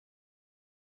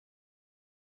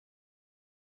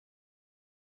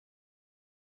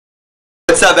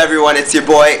What's up, everyone? It's your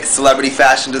boy, celebrity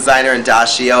fashion designer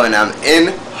Indashio, and I'm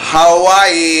in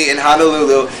Hawaii, in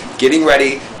Honolulu, getting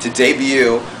ready to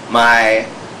debut my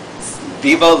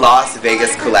Viva Las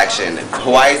Vegas collection.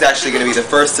 Hawaii is actually going to be the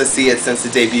first to see it since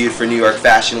it debuted for New York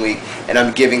Fashion Week, and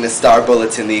I'm giving the Star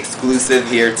Bulletin the exclusive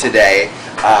here today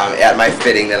at my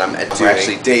fitting that I'm doing.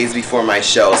 Actually days before my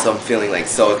show, so I'm feeling like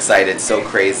so excited, so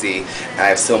crazy, and I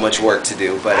have so much work to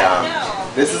do. But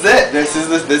this is it. This is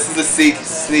the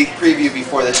sneak preview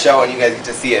before the show, and you guys get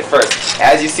to see it first.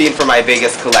 As you've seen from my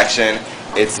Vegas collection,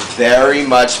 it's very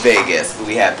much Vegas.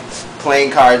 We have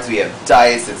playing cards, we have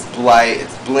dice, it's blight,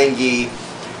 it's blingy,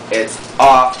 it's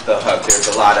off the hook. There's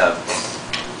a lot of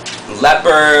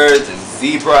leopards and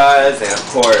zebras, and of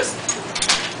course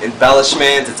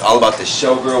embellishments. It's all about the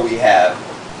showgirl. We have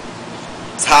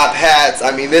top hats.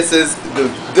 I mean, this is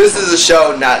a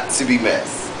show not to be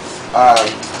missed.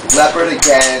 Leopard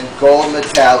again, gold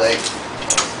metallic,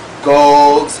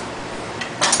 gold,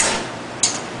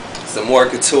 some more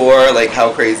couture. Like,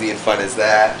 how crazy and fun is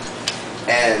that?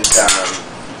 And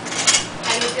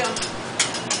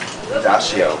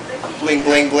Indashio, bling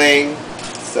bling bling.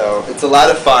 So it's a lot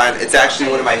of fun. It's actually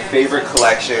one of my favorite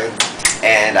collections,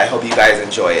 and I hope you guys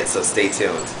enjoy it, so stay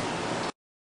tuned.